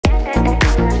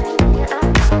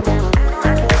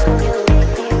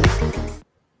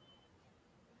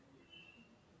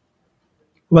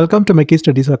Welcome to Mickey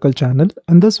Study Circle channel.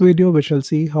 In this video, we shall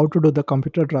see how to do the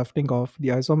computer drafting of the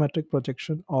isometric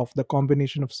projection of the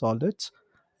combination of solids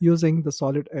using the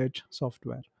Solid Edge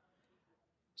software.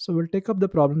 So we'll take up the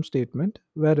problem statement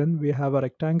wherein we have a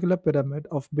rectangular pyramid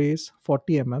of base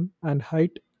 40 mm and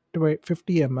height 50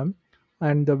 mm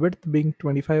and the width being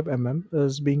 25 mm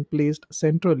is being placed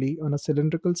centrally on a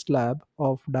cylindrical slab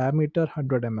of diameter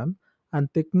 100 mm and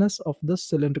thickness of this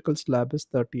cylindrical slab is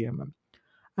 30 mm,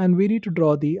 and we need to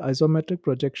draw the isometric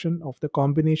projection of the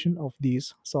combination of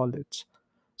these solids.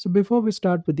 So before we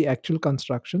start with the actual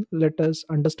construction, let us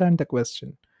understand the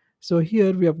question. So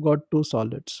here we have got two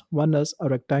solids. One is a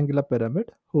rectangular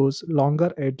pyramid whose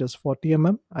longer edge is 40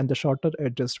 mm and the shorter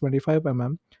edge is 25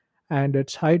 mm and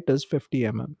its height is 50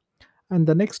 mm. And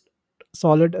the next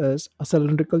solid is a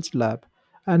cylindrical slab,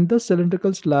 and this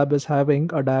cylindrical slab is having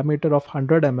a diameter of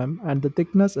 100 mm and the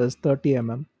thickness is 30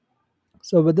 mm.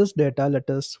 So with this data,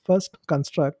 let us first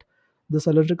construct the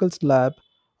cylindrical slab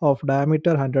of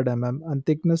diameter 100 mm and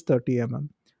thickness 30 mm.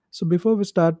 So before we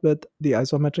start with the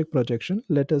isometric projection,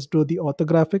 let us do the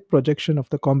orthographic projection of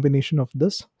the combination of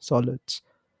this solids.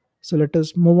 So let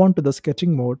us move on to the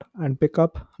sketching mode and pick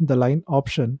up the line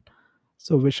option.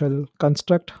 So we shall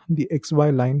construct the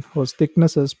XY line whose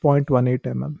thickness is 0.18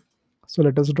 mm. So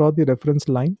let us draw the reference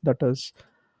line, that is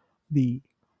the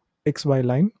XY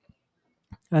line.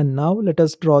 And now let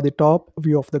us draw the top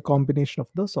view of the combination of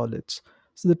the solids.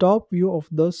 So the top view of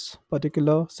this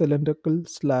particular cylindrical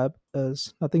slab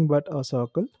is nothing but a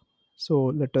circle. So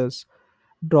let us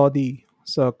draw the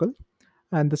circle,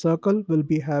 and the circle will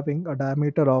be having a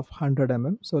diameter of 100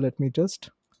 mm. So let me just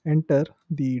enter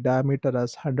the diameter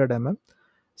as 100 mm.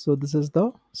 So this is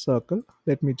the circle.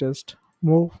 Let me just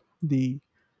move the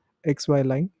XY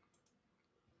line.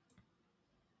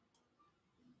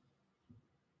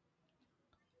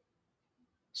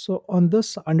 So on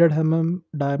this 100 mm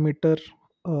diameter,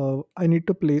 I need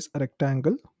to place a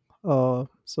rectangle.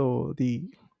 So the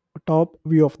top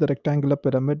view of the rectangular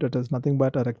pyramid, it is nothing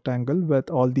but a rectangle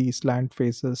with all the slant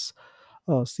faces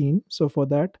seen. So for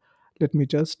that, let me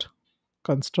just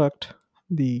construct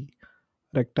the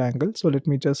rectangle. So let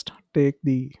me just take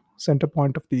the center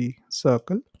point of the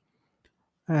circle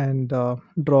and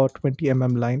draw 20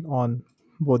 line on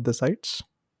both the sides.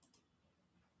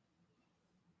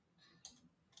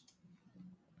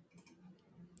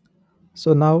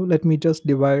 So now let me just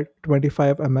divide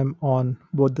 25 on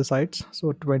both the sides.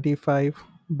 So 25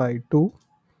 by 2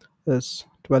 is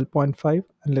 12.5,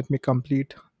 and let me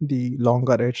complete the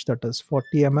longer edge, that is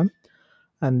 40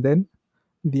 and then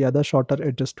the other shorter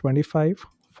edge is 25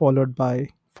 followed by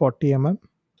 40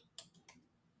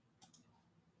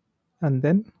 and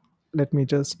then let me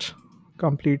just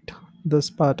complete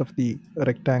this part of the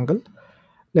rectangle.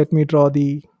 Let me draw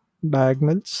the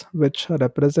diagonals which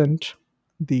represent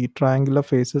the triangular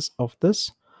faces of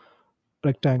this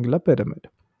rectangular pyramid.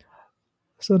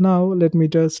 So now let me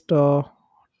just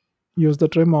use the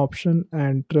trim option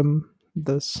and trim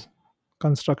this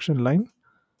construction line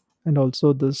and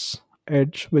also this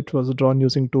edge which was drawn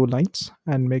using two lines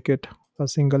and make it a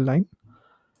single line.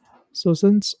 So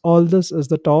since all this is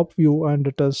the top view and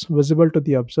it is visible to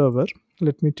the observer,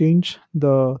 let me change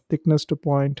the thickness to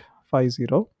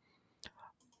 0.50.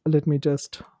 Let me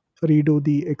just redo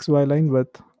the XY line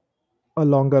with a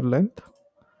longer length.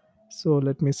 So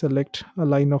let me select a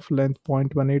line of length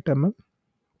 0.18 mm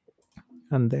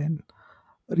and then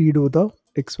redo the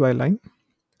XY line.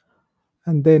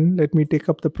 And then let me take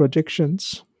up the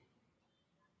projections.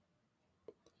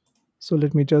 So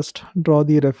let me just draw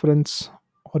the reference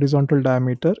horizontal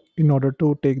diameter in order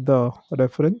to take the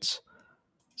reference.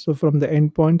 So from the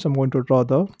endpoints, I'm going to draw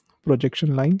the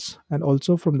projection lines, and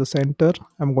also from the center,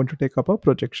 I'm going to take up a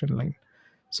projection line.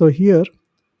 So here,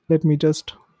 let me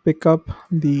just pick up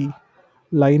the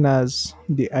line as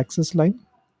the axis line.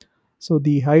 So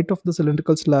the height of the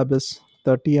cylindrical slab is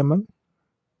 30 mm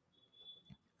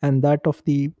and that of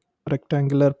the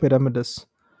rectangular pyramid is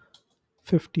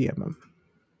 50 mm.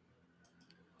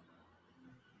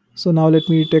 So now let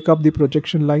me take up the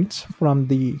projection lines from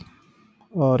the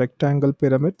rectangle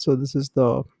pyramid. So this is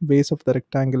the base of the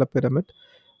rectangular pyramid.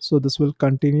 So this will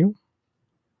continue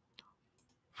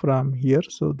from here.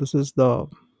 So this is the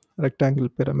rectangle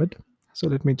pyramid. So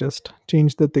let me just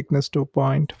change the thickness to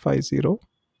 0.50.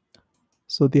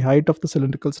 So the height of the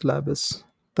cylindrical slab is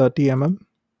 30 mm.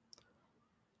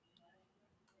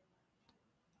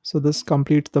 So this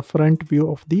completes the front view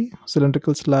of the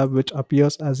cylindrical slab, which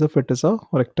appears as if it is a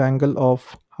rectangle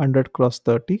of 100 cross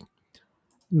 30.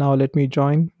 Now let me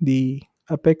join the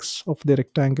apex of the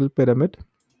rectangle pyramid.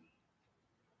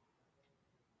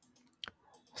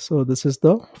 So this is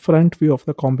the front view of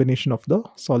the combination of the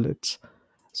solids.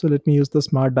 So let me use the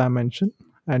smart dimension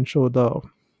and show the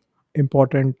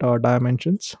important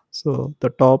dimensions. So the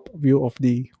top view of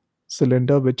the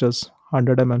cylinder, which is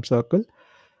 100 circle,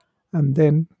 and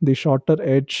then the shorter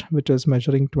edge, which is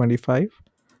measuring 25,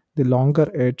 the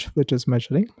longer edge, which is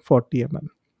measuring 40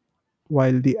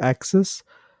 while the axis,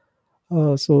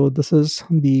 so this is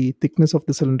the thickness of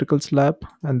the cylindrical slab,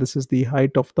 and this is the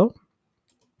height of the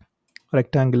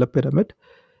rectangular pyramid.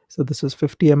 So this is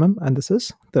 50 and this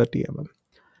is 30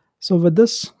 So with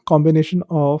this combination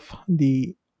of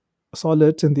the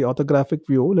solids in the orthographic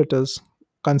view, let us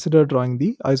consider drawing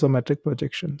the isometric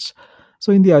projections.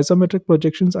 So in the isometric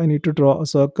projections, I need to draw a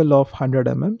circle of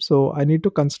 100 So I need to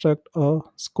construct a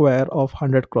square of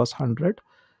 100 cross 100.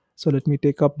 So let me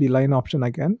take up the line option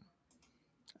again,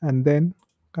 and then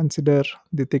consider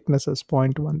the thickness as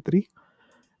 0.13.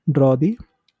 Draw the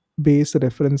base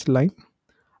reference line,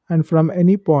 and from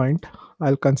any point,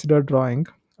 I'll consider drawing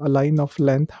a line of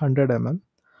length 100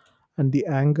 and the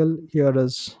angle here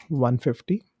is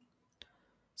 150.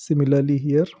 Similarly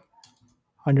here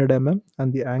 100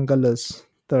 and the angle is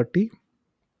 30,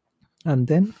 and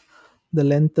then the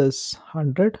length is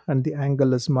 100 and the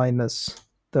angle is minus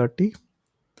 30.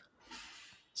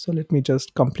 So let me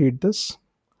just complete this.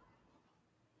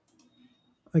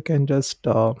 I can just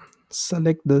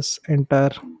select this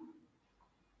entire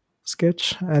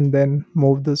sketch and then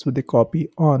move this with the copy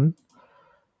on.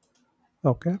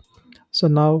 Okay, so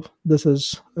now this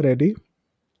is ready.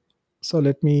 So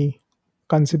let me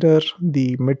consider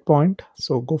the midpoint.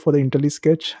 So go for the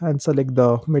IntelliSketch and select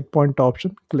the midpoint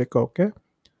option, click OK.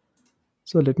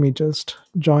 So let me just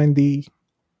join the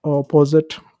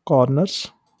opposite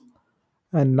corners,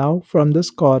 and now from this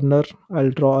corner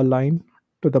I'll draw a line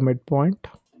to the midpoint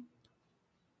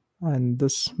and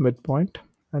this midpoint,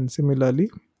 and similarly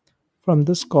from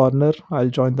this corner I'll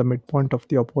join the midpoint of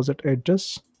the opposite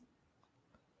edges.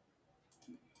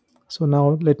 So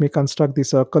now let me construct the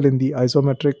circle in the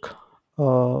isometric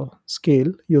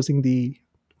scale using the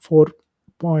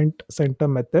 4-point center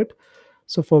method.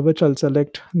 So for which I'll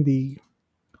select the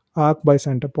arc by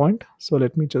center point. So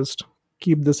let me just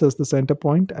keep this as the center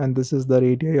point, and this is the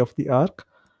radii of the arc,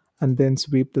 and then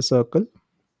sweep the circle.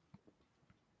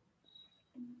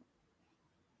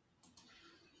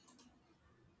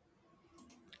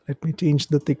 Let me change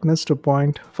the thickness to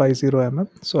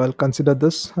 0.50 So I'll consider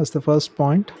this as the first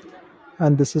point,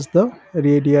 and this is the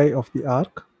radii of the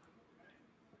arc.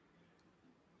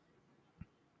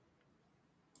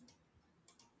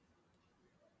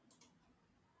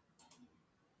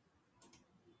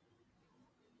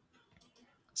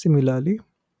 Similarly,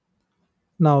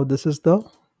 now this is the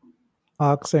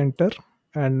arc center,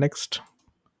 and next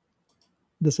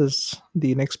this is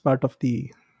the next part of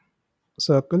the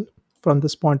circle. From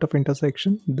this point of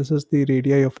intersection, this is the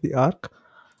radii of the arc,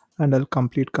 and I'll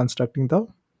complete constructing the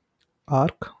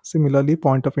arc. Similarly,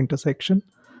 point of intersection,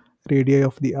 radii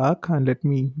of the arc, and let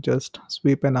me just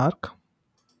sweep an arc.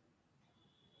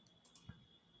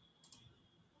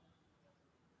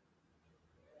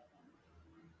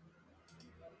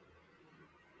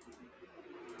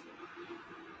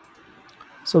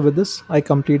 So with this I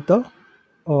complete the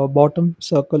bottom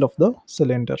circle of the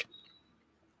cylinder.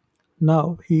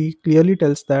 Now he clearly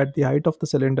tells that the height of the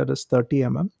cylinder is 30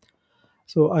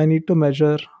 so I need to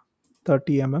measure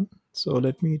 30 so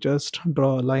let me just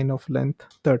draw a line of length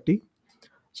 30.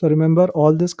 So remember,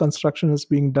 all this construction is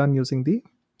being done using the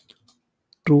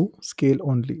true scale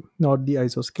only, not the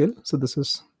iso scale. So this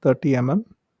is 30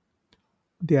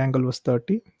 the angle was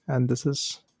 30, and this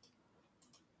is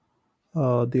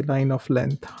the line of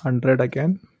length 100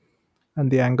 again,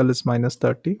 and the angle is minus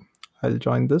 30. I'll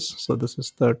join this, so this is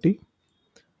 30.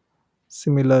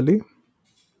 Similarly,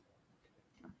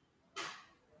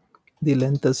 the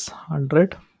length is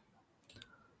 100,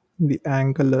 the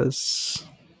angle is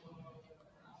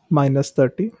minus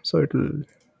 30, so it will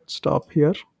stop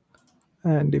here.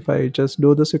 And if I just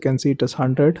do this, you can see it is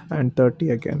 100 and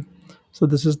 30 again. So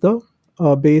this is the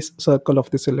base circle of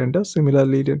the cylinder.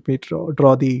 Similarly, let me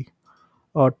draw the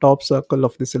top circle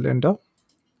of the cylinder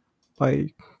by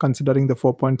considering the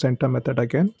 4-point center method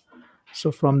again.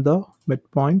 So from the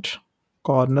midpoint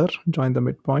corner, join the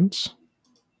midpoints.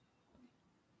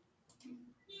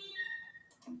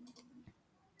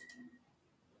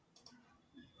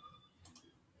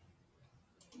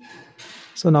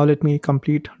 So now let me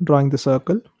complete drawing the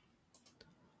circle.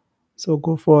 So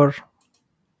go for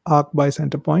arc by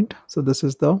center point. So this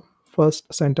is the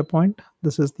first center point.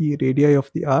 This is the radii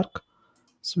of the arc.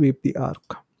 Sweep the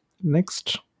arc.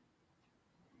 Next,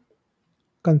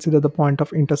 consider the point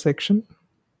of intersection.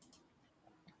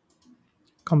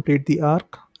 complete the arc,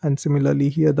 and similarly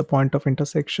here the point of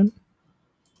intersection,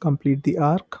 complete the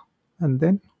arc, and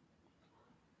then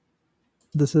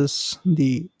this is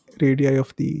the radii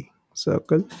of the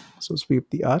circle, so sweep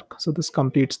the arc. So this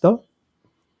completes the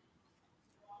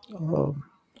uh,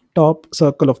 top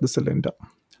circle of the cylinder.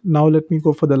 Now let me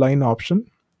go for the line option.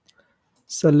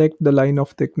 Select the line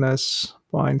of thickness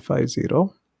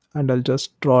 0.50, and I'll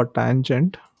just draw a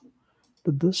tangent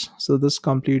to this. So this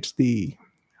completes the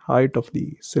height of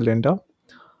the cylinder.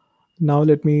 Now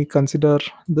let me consider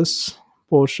this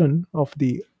portion of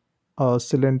the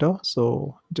cylinder.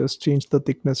 So just change the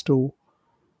thickness to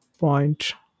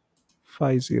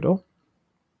 0.50.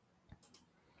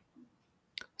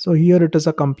 So here it is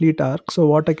a complete arc. So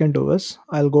what I can do is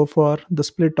I'll go for the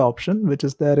split option, which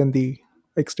is there in the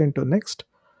extend to next.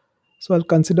 So I'll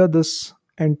consider this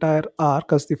entire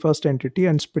arc as the first entity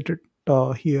and split it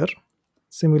here.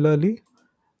 Similarly,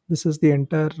 this is the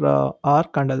entire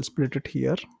arc and I'll split it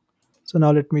here. So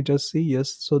now let me just see. Yes,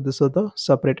 so these are the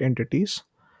separate entities.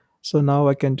 So now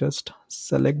I can just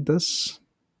select this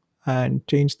and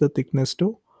change the thickness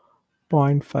to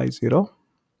 0.50.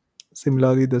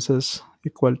 Similarly, this is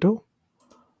equal to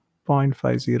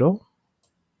 0.50.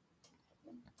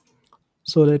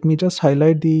 So let me just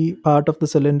highlight the part of the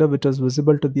cylinder which is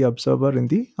visible to the observer in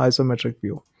the isometric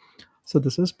view. So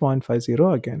this is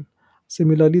 0.50 again.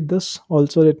 Similarly, this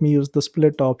also let me use the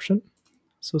split option.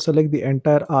 So select the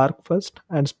entire arc first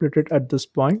and split it at this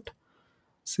point.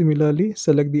 Similarly,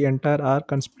 select the entire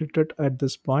arc and split it at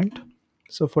this point.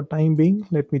 So for time being,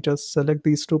 let me just select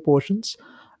these two portions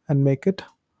and make it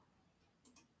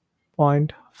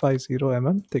 0.50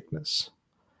 mm thickness.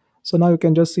 So now you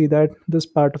can just see that this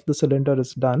part of the cylinder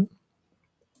is done.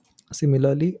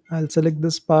 Similarly, I'll select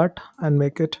this part and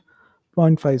make it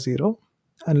 0.50,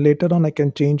 and later on I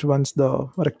can change once the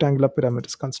rectangular pyramid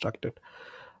is constructed.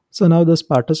 So now this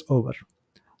part is over.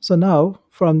 So now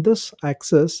from this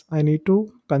axis I need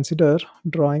to consider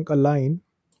drawing a line,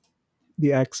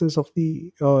 the axis of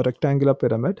the rectangular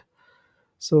pyramid.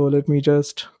 So let me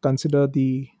just consider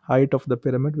the height of the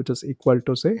pyramid, which is equal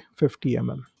to say 50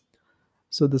 mm.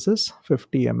 So this is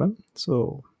 50 mm.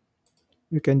 So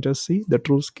you can just see the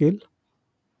true scale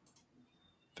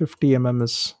 50 mm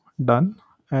is done,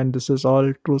 and this is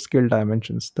all true scale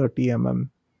dimensions 30 mm,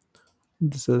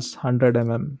 this is 100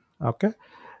 mm. Okay,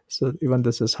 so even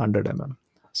this is 100 mm.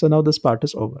 So now this part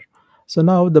is over. So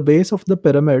now the base of the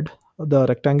pyramid, the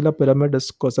rectangular pyramid,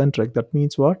 is concentric. That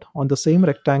means what? On the same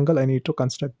rectangle I need to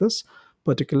construct this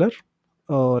particular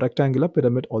rectangular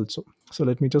pyramid also. So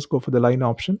let me just go for the line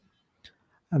option,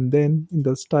 and then in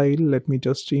the style let me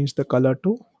just change the color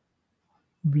to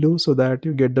blue so that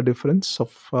you get the difference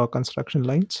of construction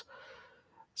lines.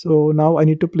 So now I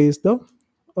need to place the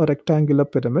rectangular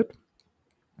pyramid.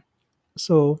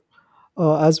 So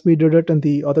as we did it in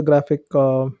the orthographic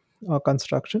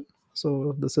construction,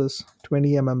 so this is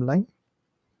 20 line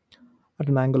at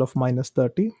an angle of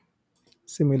 -30.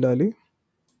 Similarly,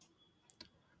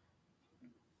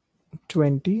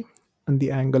 20, and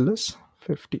the angle is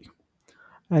 50.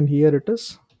 And here it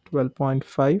is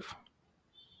 12.5.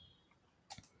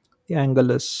 The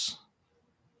angle is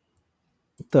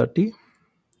 30.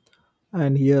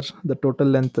 And here the total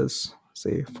length is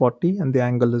say 40, and the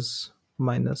angle is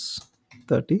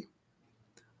 -30.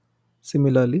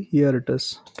 Similarly, here it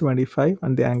is 25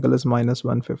 and the angle is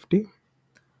 -150.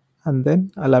 And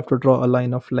then I'll have to draw a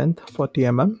line of length 40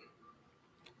 mm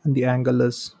and the angle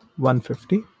is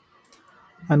 150,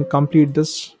 and complete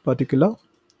this particular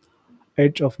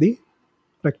edge of the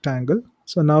rectangle.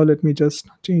 So now let me just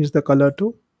change the color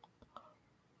to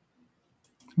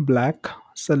black.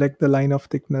 Select the line of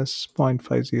thickness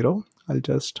 0.50. I'll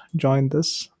just join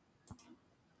this.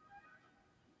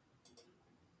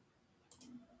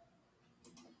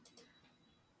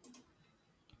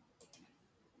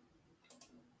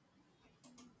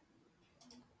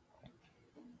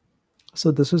 So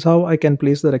this is how I can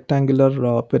place the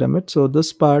rectangular pyramid. So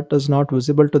this part is not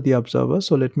visible to the observer.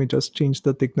 So let me just change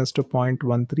the thickness to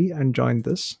 0.13 and join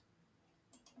this.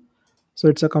 So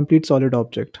it's a complete solid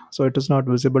object. So it is not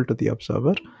visible to the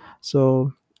observer.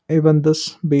 So even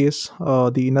this base,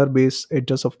 the inner base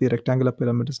edges of the rectangular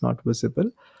pyramid is not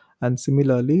visible. And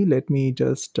similarly, let me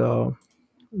just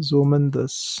zoom in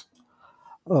this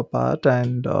part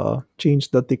and change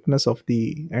the thickness of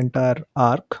the entire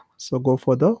arc. So go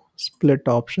for the split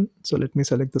option. So let me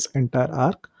select this entire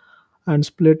arc and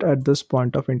split at this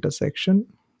point of intersection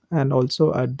and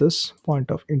also at this point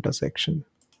of intersection.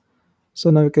 So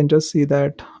now you can just see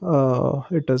that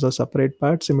it is a separate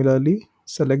part. Similarly,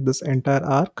 select this entire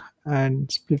arc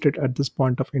and split it at this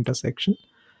point of intersection.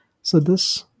 So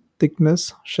this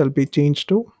thickness shall be changed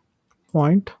to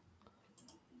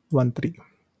 0.13.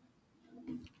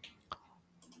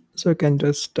 So you can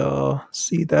just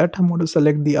see that I'm going to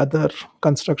select the other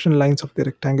construction lines of the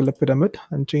rectangular pyramid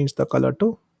and change the color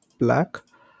to black.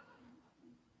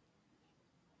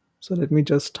 So let me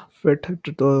just fit it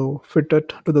to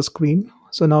the screen.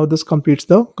 So now this completes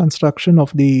the construction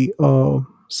of the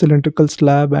cylindrical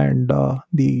slab and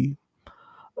the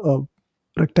uh,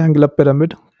 rectangular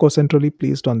pyramid concentrically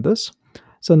placed on this.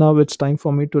 So now it's time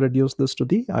for me to reduce this to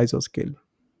the ISO scale.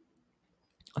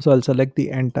 So I'll select the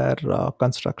entire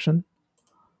construction.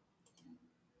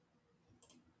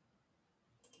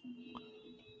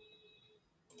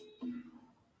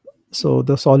 So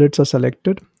the solids are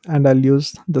selected and I'll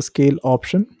use the scale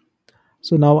option.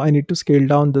 So now I need to scale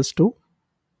down this to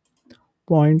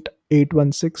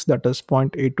 0.816, that is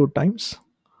 0.82 times,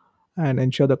 and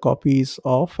ensure the copy is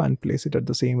off and place it at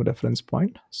the same reference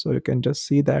point. So you can just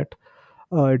see that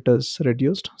it is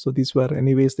reduced. So these were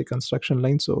anyways the construction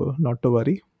line, so not to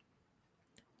worry.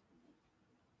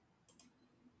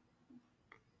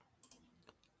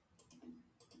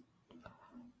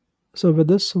 So with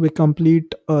this, we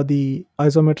complete the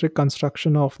isometric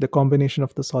construction of the combination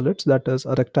of the solids, that is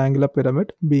a rectangular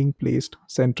pyramid being placed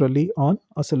centrally on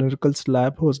a cylindrical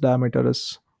slab whose diameter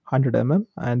is 100 mm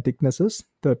and thickness is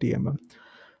 30 mm.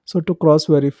 So to cross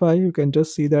verify, you can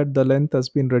just see that the length has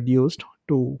been reduced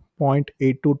to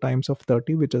 0.82 times of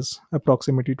 30, which is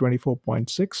approximately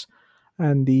 24.6,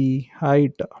 and the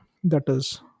height, that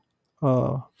is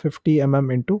 50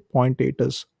 mm into zero point 0.8,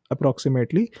 is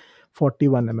approximately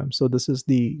 41 mm. So this is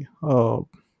the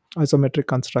isometric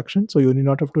construction. So you need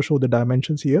not have to show the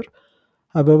dimensions here.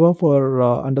 However, for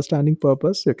understanding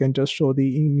purpose, you can just show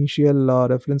the initial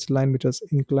reference line, which is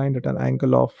inclined at an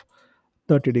angle of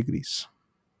 30 degrees.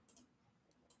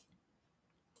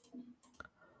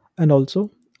 And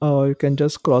also, you can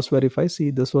just cross verify. See,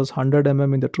 this was 100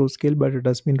 mm in the true scale, but it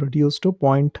has been reduced to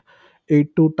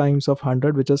 0.82 times of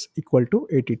 100, which is equal to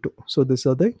 82. So these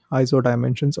are the ISO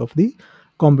dimensions of the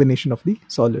combination of the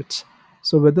solids.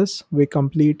 So with this, we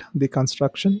complete the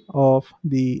construction of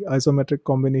the isometric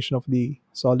combination of the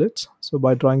solids. So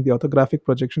by drawing the orthographic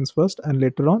projections first and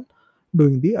later on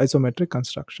doing the isometric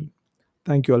construction.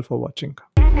 Thank you all for watching.